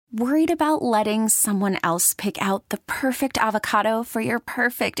Worried about letting someone else pick out the perfect avocado for your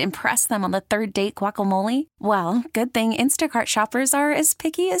perfect impress them on the third date guacamole? Well, good thing Instacart shoppers are as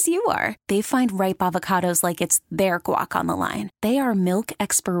picky as you are. They find ripe avocados like it's their guac on the line. They are milk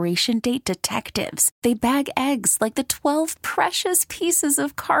expiration date detectives. They bag eggs like the 12 precious pieces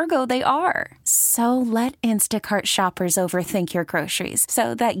of cargo they are. So let Instacart shoppers overthink your groceries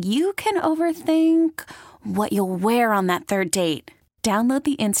so that you can overthink what you'll wear on that third date. Download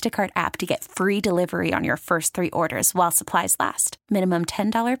the Instacart app to get free delivery on your first 3 orders while supplies last. Minimum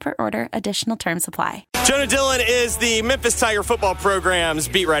 $10 per order. Additional terms apply. Jonah Dillon is the Memphis Tiger football program's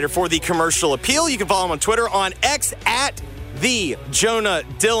beat writer for the Commercial Appeal. You can follow him on Twitter, on X, at the Jonah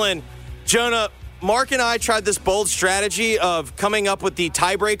Dillon. Jonah, Mark and I tried this bold strategy of coming up with the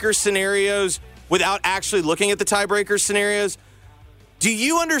tiebreaker scenarios without actually looking at the tiebreaker scenarios. Do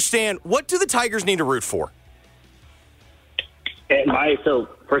you understand, what do the Tigers need to root for? So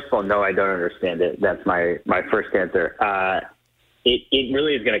first of all, no, I don't understand it. That's my first answer. It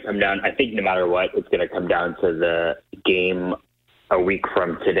really is going to come down. I think no matter what, it's going to come down to the game a week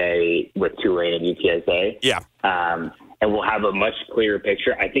from today with Tulane and UTSA. Yeah. And we'll have a much clearer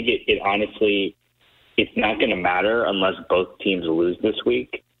picture. I think it honestly, it's not going to matter unless both teams lose this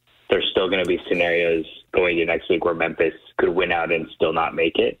week. There's still going to be scenarios going into next week where Memphis could win out and still not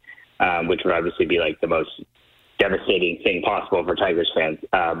make it, which would obviously be like the most devastating thing possible for Tigers fans.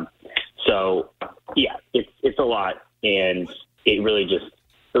 So, yeah, it's a lot, and it really just,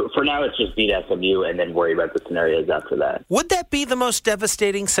 for now, it's just beat SMU and then worry about the scenarios after that. Would that be the most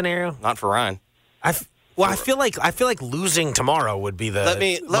devastating scenario? Not for Ryan. I feel like losing tomorrow would be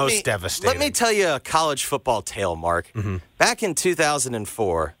the most devastating. Let me tell you a college football tale, Mark. Mm-hmm. Back in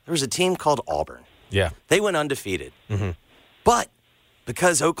 2004, there was a team called Auburn. Yeah. They went undefeated. Mm-hmm. But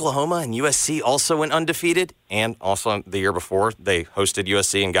because Oklahoma and USC also went undefeated, and also the year before they hosted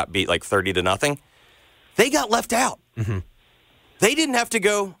USC and got beat like 30-0, they got left out. Mm-hmm. They didn't have to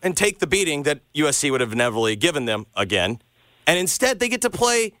go and take the beating that USC would have inevitably given them again, and instead they get to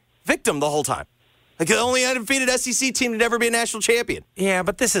play victim the whole time. Like the only undefeated SEC team to never be a national champion. Yeah,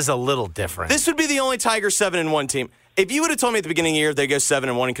 but this is a little different. This would be the only Tigers 7-1 team. If you would have told me at the beginning of the year they go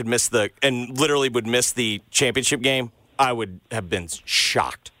 7-1 and could miss and literally would miss the championship game, I would have been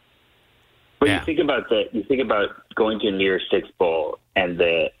shocked. But yeah. you think about going to a New Year's Six Bowl and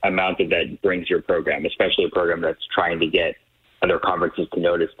the amount that brings your program, especially a program that's trying to get other conferences to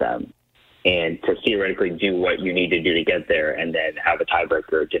notice them, and to theoretically do what you need to do to get there, and then have a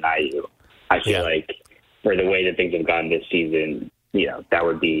tiebreaker deny you. I feel like for the way that things have gone this season, that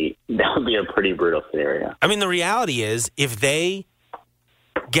would be a pretty brutal scenario. I mean, the reality is, if they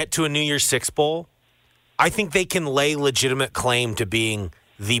get to a New Year's Six Bowl, I think they can lay legitimate claim to being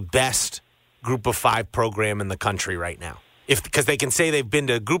the best Group of 5 program in the country right now. Because they can say they've been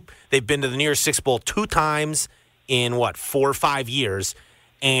to the New Year's Six Bowl 2 times in 4 or 5 years,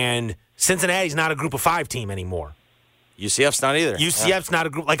 and Cincinnati's not a Group of 5 team anymore. UCF's not either. UCF's not a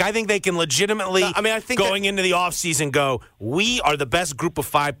group. Like, I think they can legitimately, I think going into the offseason, go, we are the best Group of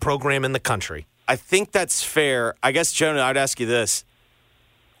 5 program in the country. I think that's fair. I guess, Jonah, I'd ask you this.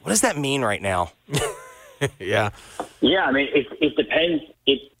 What does that mean right now? Yeah. Yeah, I mean, it depends.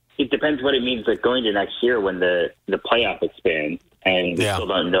 It depends what it means like going to next year when the playoff expands, and we still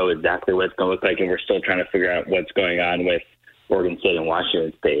don't know exactly what it's going to look like, and we're still trying to figure out what's going on with Oregon State and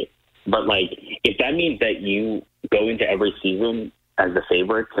Washington State. But, if that means that you go into every season as the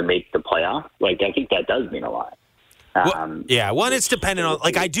favorite to make the playoff, I think that does mean a lot. One, it's dependent on,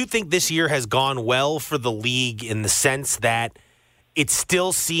 I do think this year has gone well for the league in the sense that it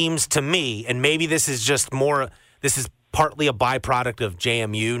still seems to me, and maybe this is partly a byproduct of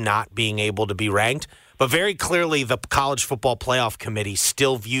JMU not being able to be ranked, but very clearly the College Football Playoff Committee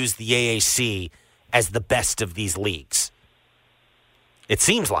still views the AAC as the best of these leagues. It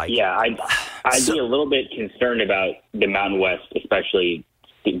seems like. Yeah, I'd be a little bit concerned about the Mountain West, especially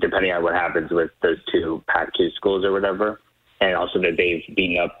depending on what happens with those 2 Pac-2 schools or whatever. And also that they've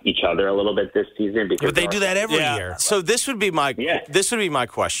beaten up each other a little bit this season. But they do that every year. So this would be my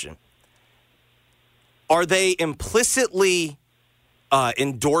question. Are they implicitly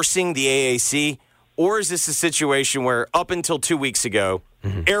endorsing the AAC, or is this a situation where up until 2 weeks ago,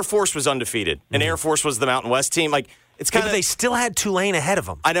 Air Force was undefeated, and Air Force was the Mountain West team? It's kind of, they still had Tulane ahead of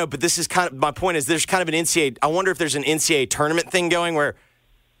them. I know, but this is kind of my point. Is there's kind of an NCAA? I wonder if there's an NCAA tournament thing going where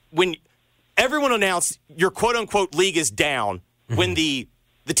when everyone announced your quote unquote league is down, when the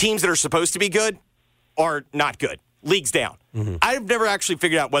teams that are supposed to be good are not good. League's down. I've never actually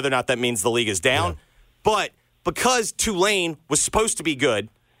figured out whether or not that means the league is down, but because Tulane was supposed to be good,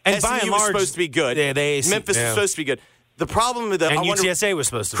 and SMU by and was large, supposed to be good, Memphis was supposed to be good. The problem with the UTSA was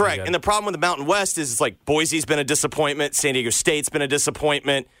supposed to be correct, good. and the problem with the Mountain West is it's like Boise's been a disappointment, San Diego State's been a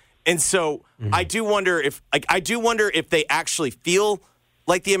disappointment, and so I do wonder if they actually feel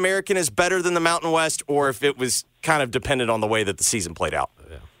like the American is better than the Mountain West, or if it was kind of dependent on the way that the season played out.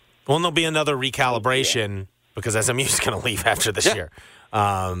 Yeah. Well, there'll be another recalibration because SMU is going to leave after this year.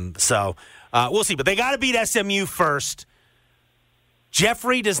 So we'll see, but they got to beat SMU first.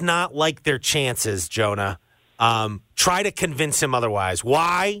 Jeffrey does not like their chances, Jonah. Try to convince him otherwise.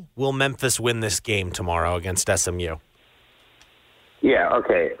 Why will Memphis win this game tomorrow against SMU? Yeah,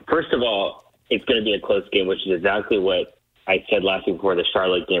 okay. First of all, it's going to be a close game, which is exactly what I said last week before the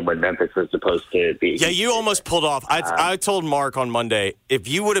Charlotte game when Memphis was supposed to be. Yeah, you almost pulled off. I told Mark on Monday, if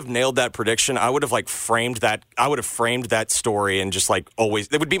you would have nailed that prediction, I would have framed that. I would have framed that story and just always,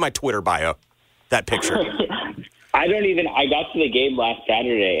 it would be my Twitter bio, that picture. I got to the game last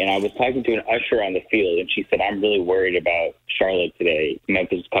Saturday, and I was talking to an usher on the field, and she said, I'm really worried about Charlotte today.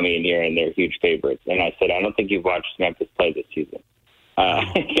 Memphis is coming in here, and they're huge favorites. And I said, I don't think you've watched Memphis play this season.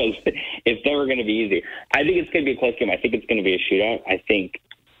 Because it's never going to be easy. I think it's going to be a close game. I think it's going to be a shootout. I think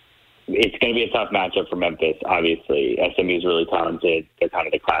it's going to be a tough matchup for Memphis, obviously. SMU is really talented. They're kind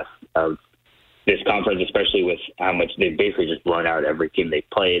of the class of this conference, especially with how much they've basically just blown out every team they've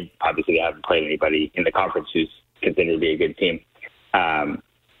played. Obviously, they haven't played anybody in the conference who's considered to be a good team. I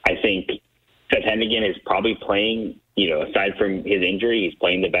think Seth Hennigan is probably playing, aside from his injury, he's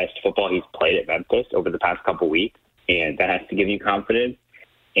playing the best football he's played at Memphis over the past couple weeks, and that has to give you confidence.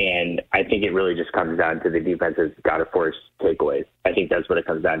 And I think it really just comes down to the defense has got to force takeaways. I think that's what it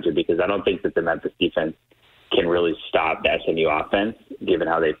comes down to, because I don't think that the Memphis defense can really stop the SMU offense, given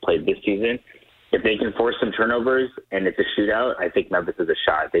how they've played this season. If they can force some turnovers and it's a shootout, I think Memphis is a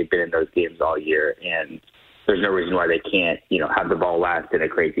shot. They've been in those games all year, and there's no reason why they can't, have the ball last in a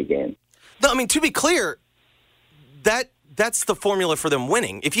crazy game. No, I mean, to be clear, that's the formula for them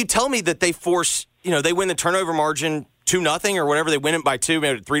winning. If you tell me that they force, they win the turnover margin 2-0 or whatever, they win it by 2,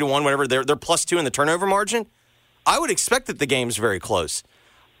 maybe 3-1, whatever, they're +2 in the turnover margin, I would expect that the game's very close.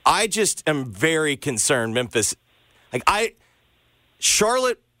 I just am very concerned Memphis.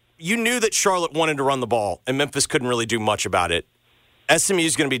 Charlotte, you knew that Charlotte wanted to run the ball, and Memphis couldn't really do much about it. SMU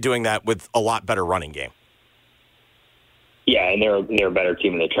is going to be doing that with a lot better running game. Yeah, and they're a better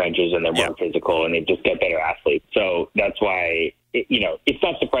team in the trenches, and they're more physical, and they just get better athletes. So that's why, it's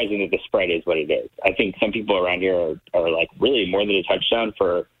not surprising that the spread is what it is. I think some people around here are really more than a touchdown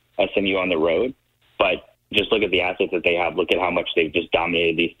for SMU on the road. But just look at the assets that they have. Look at how much they've just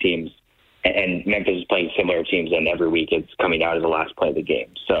dominated these teams. And Memphis is playing similar teams, and every week it's coming out as the last play of the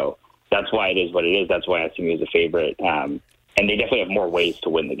game. So that's why it is what it is. That's why SMU is a favorite. And they definitely have more ways to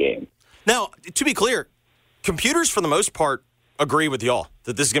win the game. Now, to be clear, computers, for the most part, agree with y'all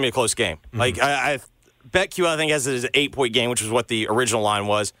that this is going to be a close game. Mm-hmm. I BetQ, I think, has it as an 8-point game, which was what the original line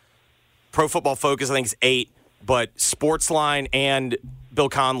was. Pro Football Focus, I think, is 8. But Sportsline and Bill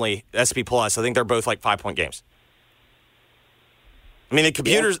Conley, SP Plus, I think they're both 5-point games. I mean, the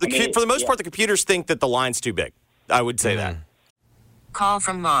computers, for the most part, the computers think that the line's too big. I would say that. Call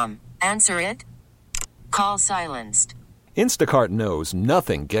from mom. Answer it. Call silenced. Instacart knows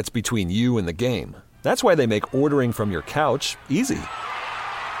nothing gets between you and the game. That's why they make ordering from your couch easy.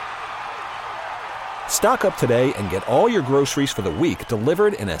 Stock up today and get all your groceries for the week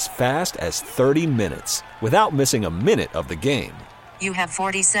delivered in as fast as 30 minutes without missing a minute of the game. You have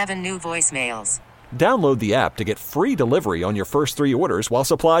 47 new voicemails. Download the app to get free delivery on your first 3 orders while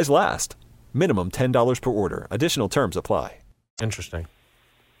supplies last. Minimum $10 per order. Additional terms apply. Interesting.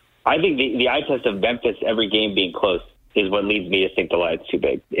 I think the eye test of Memphis every game being close is what leads me to think the line's too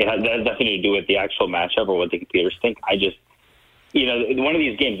big. It has nothing to do with the actual matchup or what the computers think. I just, one of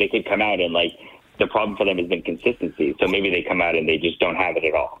these games they could come out and the problem for them has been consistency. So maybe they come out and they just don't have it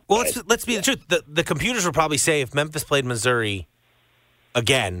at all. Well, let's be the truth. The computers would probably say if Memphis played Missouri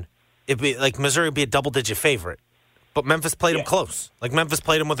again, it'd be Missouri would be a double-digit favorite. But Memphis played them close. Memphis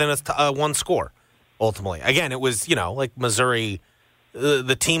played them within one score, ultimately. Again, it was, Missouri,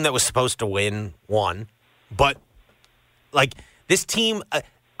 the team that was supposed to win won. But this team,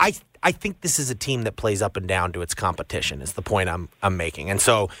 I think this is a team that plays up and down to its competition. Is the point I'm making, and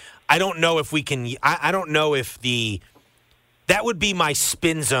so I don't know if we can. I don't know if that would be my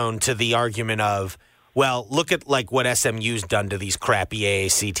spin zone to the argument of, well, look at what SMU's done to these crappy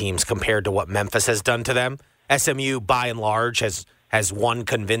AAC teams compared to what Memphis has done to them. SMU by and large has won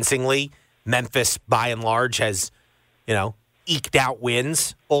convincingly. Memphis by and large has eked out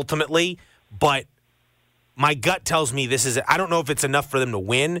wins ultimately, but my gut tells me this is, I don't know if it's enough for them to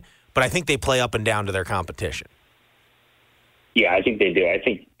win, but I think they play up and down to their competition. Yeah, I think they do. I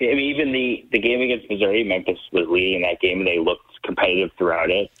mean, even the game against Missouri, Memphis was leading in that game, and they looked competitive throughout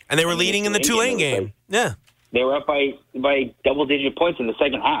it. And they were leading in the Tulane game. Yeah. They were up by double-digit points in the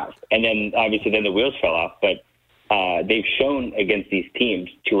second half. And then, obviously, the wheels fell off. But they've shown against these teams,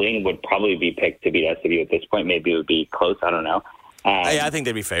 Tulane would probably be picked to beat SMU at this point. Maybe it would be close. I don't know. I think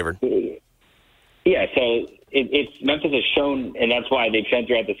they'd be favored. Yeah, so it's Memphis has shown, and that's why they've shown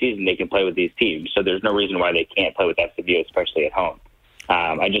throughout the season they can play with these teams. So there's no reason why they can't play with SMU, especially at home.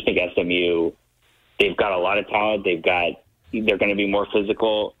 I just think SMU, they've got a lot of talent. They're going to be more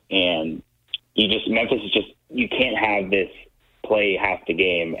physical, and Memphis is just, you can't have this play half the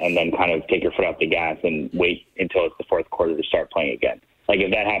game and then kind of take your foot off the gas and wait until it's the fourth quarter to start playing again. Like, if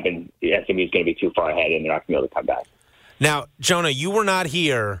that happens, SMU is going to be too far ahead and they're not going to be able to come back. Now, Jonah, you were not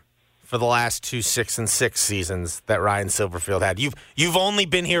here for the last 2 6-6 seasons that Ryan Silverfield had. You've only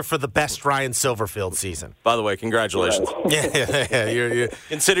been here for the best Ryan Silverfield season. By the way, congratulations. Yeah. You're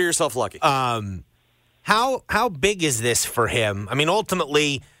Consider yourself lucky. How big is this for him? I mean,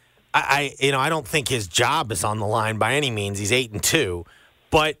 ultimately, I don't think his job is on the line by any means. He's 8-2,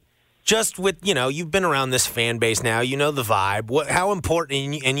 but just with, you've been around this fan base now, you know the vibe. How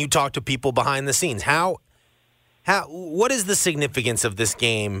important, and you talk to people behind the scenes. What is the significance of this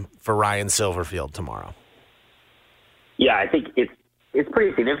game for Ryan Silverfield tomorrow? Yeah, I think it's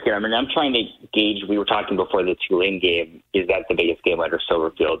pretty significant. I mean, I'm trying to gauge. We were talking before the Tulane game. Is that the biggest game under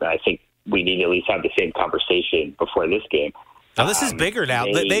Silverfield? And I think we need to at least have the same conversation before this game. Now, this is bigger now.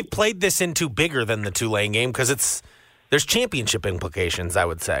 They've played this into bigger than the Tulane game because there's championship implications, I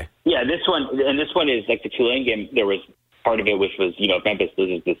would say. Yeah, this one is like the Tulane game. There was part of it, which was, if Memphis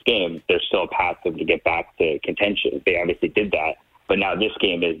loses this game, there's still a path for them to get back to contention. They obviously did that. But now this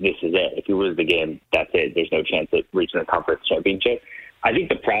game this is it. If you lose the game, that's it. There's no chance at reaching the conference championship. I think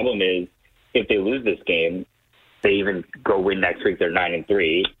the problem is if they lose this game, they even go win next week, they're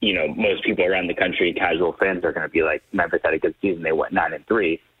 9-3. Most people around the country, casual fans, are going to be like, Memphis had a good season. They went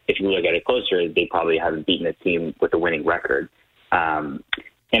 9-3. If you look at it closer, they probably haven't beaten a team with a winning record. And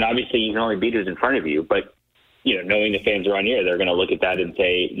obviously, you can only beat who's in front of you. But, knowing the fans are on here, they're going to look at that and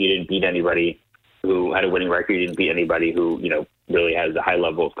say, you didn't beat anybody who had a winning record. You didn't beat anybody who, really has a high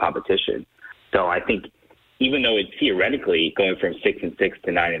level of competition. So I think even though it's theoretically going from 6-6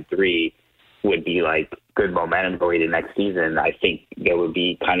 to 9-3 would be like good momentum going to next season, I think there would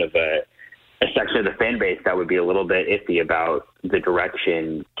be kind of a section of the fan base that would be a little bit iffy about the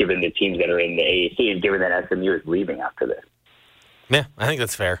direction given the teams that are in the AAC and given that SMU is leaving after this. Yeah, I think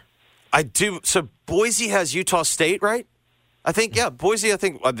that's fair. I do. So Boise has Utah State, right? I think, yeah, Boise,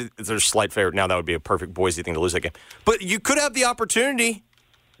 there's a slight favorite. Now that would be a perfect Boise thing to lose that game. But you could have the opportunity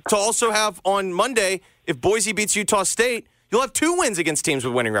to also have on Monday, if Boise beats Utah State, you'll have 2 wins against teams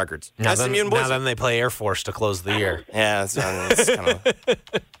with winning records. SMU and Boise. Now then they play Air Force to close the year. Yeah, it's kind of...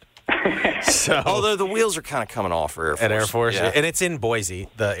 So, although the wheels are kind of coming off for Air Force. At Air Force, yeah. And it's in Boise,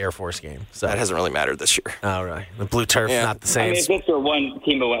 the Air Force game. So that hasn't really mattered this year. Oh, right. The blue turf, not the same. I mean, if this were one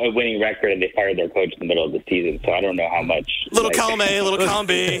team with a winning record and they fired their coach in the middle of the season, so I don't know how much. Little column A, little column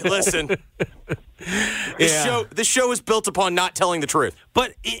B. Listen, this show is built upon not telling the truth.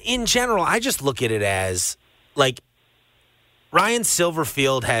 But in general, I just look at it as, like, Ryan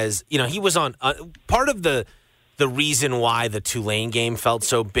Silverfield has, he was on part of the reason why the Tulane game felt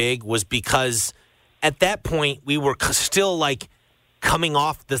so big was because at that point we were still like coming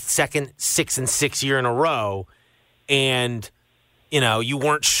off the second 6-6 year in a row, and you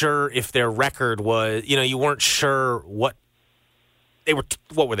weren't sure if their record was, you weren't sure what they were.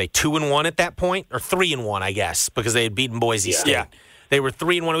 What were they, 2-1 at that point, or 3-1, I guess, because they had beaten Boise State. Yeah. They were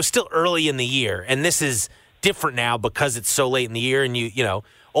 3-1. It was still early in the year, and this is different now because it's so late in the year, and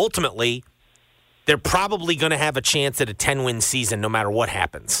ultimately they're probably going to have a chance at a 10-win season no matter what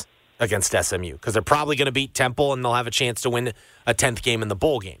happens against SMU because they're probably going to beat Temple and they'll have a chance to win a 10th game in the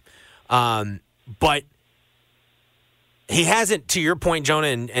bowl game. But he hasn't, to your point, Jonah,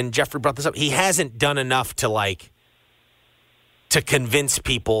 and Jeffrey brought this up, he hasn't done enough to convince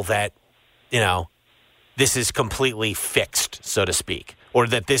people that, this is completely fixed, so to speak, or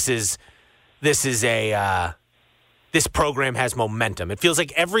that this program has momentum. It feels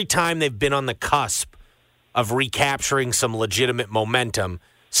like every time they've been on the cusp of recapturing some legitimate momentum,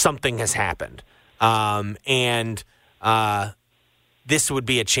 something has happened. And this would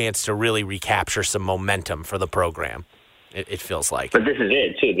be a chance to really recapture some momentum for the program, it feels like. But this is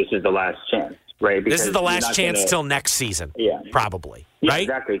it, too. This is the last chance, right? Because this is the last chance till next season, probably, yeah, right?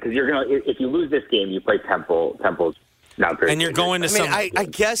 Exactly, because if you lose this game, you play Temple. Temple's not very and you're going to I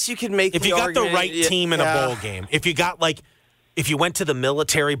guess you could make if the you got argument, the right team in a bowl game. If you got if you went to the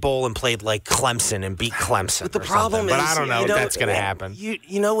Military Bowl and played like Clemson and beat Clemson. But the problem is, but I don't know if that's going to happen.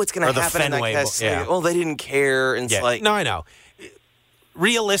 You know what's going to happen in that case. Yeah. Well, they didn't care. And it's like, no, I know.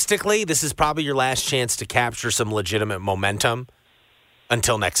 Realistically, this is probably your last chance to capture some legitimate momentum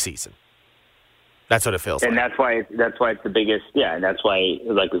until next season. That's what it feels and like. And that's why it's the biggest. Yeah, and that's why,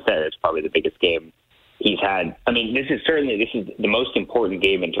 like we said, it's probably the biggest game he's had. I mean, this is the most important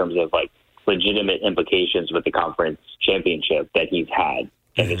game in terms of like legitimate implications with the conference championship that he's had.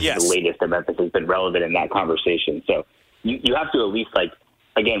 And this is the latest that Memphis has been relevant in that conversation. So you have to at least, like,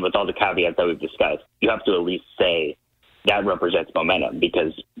 again, with all the caveats that we've discussed, you have to at least say that represents momentum,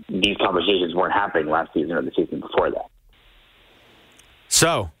 because these conversations weren't happening last season or the season before that.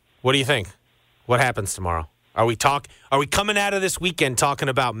 So, what do you think? What happens tomorrow? Are we coming out of this weekend talking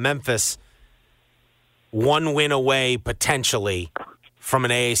about Memphis one win away potentially from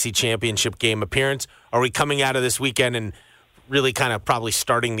an AAC championship game appearance? Are we coming out of this weekend and really kind of probably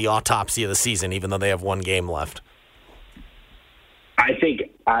starting the autopsy of the season, even though they have one game left? I think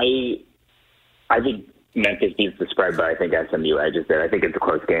Memphis beats the spread, but I think SMU edges it. I think it's a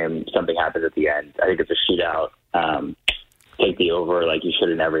close game. Something happens at the end. I think it's a shootout. Take the over like you should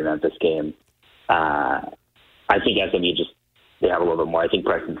in every Memphis game. I think SMU they have a little bit more. I think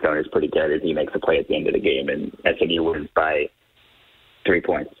Preston Stone is pretty good as he makes a play at the end of the game, and SMU wins by 3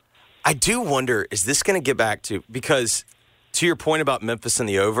 points. I do wonder, is this going to get back to, because to your point about Memphis and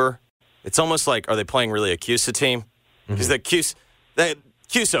the over, it's almost like, are they playing really a CUSA team? Because that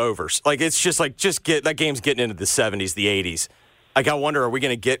CUSA overs, like it's just like, that game's getting into the 70s, the 80s. Like I wonder, are we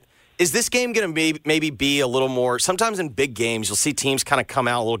going to get, is this game going to maybe be a little more, sometimes in big games, you'll see teams kind of come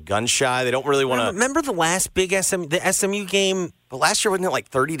out a little gun shy. They don't really want to. Remember the last big SMU game? But last year, wasn't it like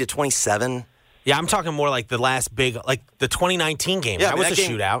 30-27? Yeah, I'm talking more like the last big, like the 2019 game. Yeah, that was a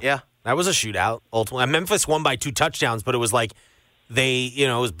shootout. Yeah. That was a shootout, ultimately. Memphis won by 2 touchdowns, but it was like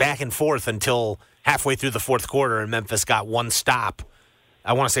it was back and forth until halfway through the fourth quarter, and Memphis got one stop.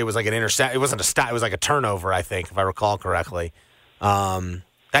 I want to say it was like an intercept. It wasn't a stop. It was like a turnover, I think, if I recall correctly.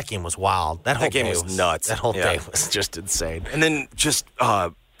 That game was wild. That whole game was nuts. That whole day was just insane. And then just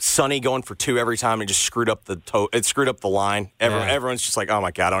Sonny going for 2 every time and just screwed up the line. Everyone's just like, oh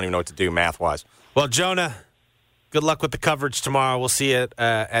my God, I don't even know what to do math-wise. Well, Jonah, good luck with the coverage tomorrow. We'll see you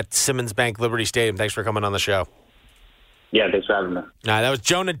at Simmons Bank Liberty Stadium. Thanks for coming on the show. Yeah, thanks for having me. That was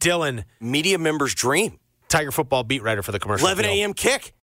Jonah Dillon. Media member's dream. Tiger football beat writer for the Commercial 11 a.m. kick.